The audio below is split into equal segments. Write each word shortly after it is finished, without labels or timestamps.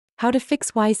How to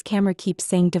fix Wyze camera keeps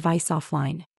saying device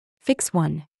offline. Fix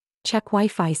 1. Check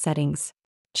Wi-Fi settings.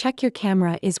 Check your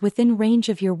camera is within range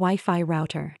of your Wi-Fi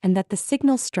router and that the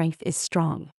signal strength is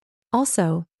strong.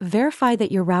 Also, verify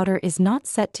that your router is not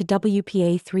set to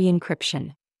WPA3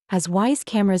 encryption, as Wyze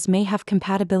cameras may have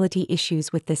compatibility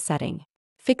issues with this setting.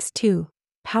 Fix 2.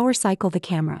 Power cycle the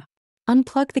camera.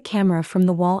 Unplug the camera from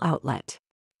the wall outlet.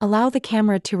 Allow the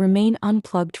camera to remain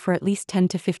unplugged for at least 10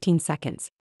 to 15 seconds.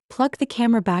 Plug the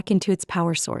camera back into its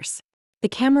power source. The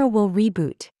camera will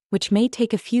reboot, which may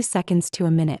take a few seconds to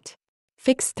a minute.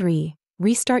 Fix 3.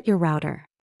 Restart your router.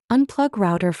 Unplug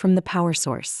router from the power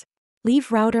source.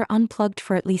 Leave router unplugged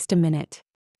for at least a minute.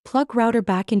 Plug router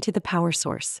back into the power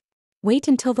source. Wait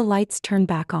until the lights turn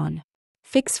back on.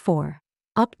 Fix 4.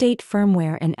 Update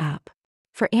firmware and app.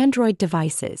 For Android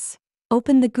devices,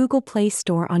 open the Google Play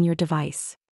Store on your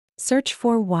device. Search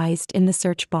for Wyze in the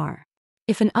search bar.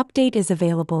 If an update is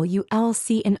available, you'll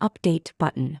see an update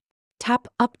button. Tap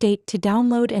Update to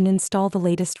download and install the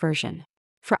latest version.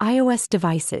 For iOS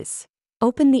devices,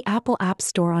 open the Apple App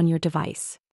Store on your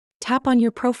device. Tap on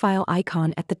your profile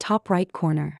icon at the top right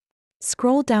corner.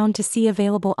 Scroll down to see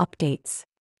available updates.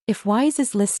 If Wyze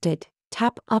is listed,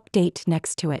 tap Update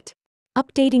next to it.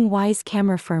 Updating Wyze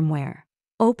camera firmware.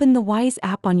 Open the Wyze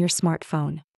app on your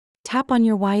smartphone. Tap on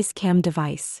your Wyze cam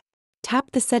device.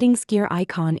 Tap the settings gear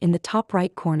icon in the top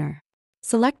right corner.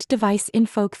 Select device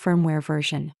info firmware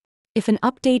version. If an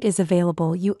update is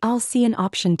available, you'll see an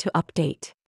option to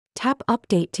update. Tap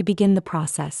Update to begin the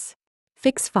process.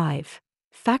 Fix 5.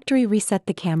 Factory reset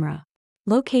the camera.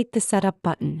 Locate the Setup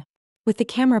button. With the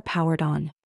camera powered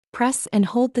on, press and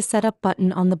hold the Setup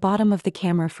button on the bottom of the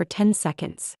camera for 10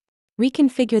 seconds.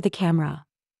 Reconfigure the camera.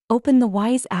 Open the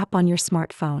Wyze app on your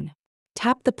smartphone.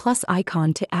 Tap the plus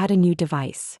icon to add a new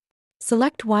device.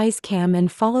 Select Wyze Cam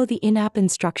and follow the in-app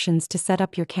instructions to set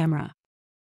up your camera.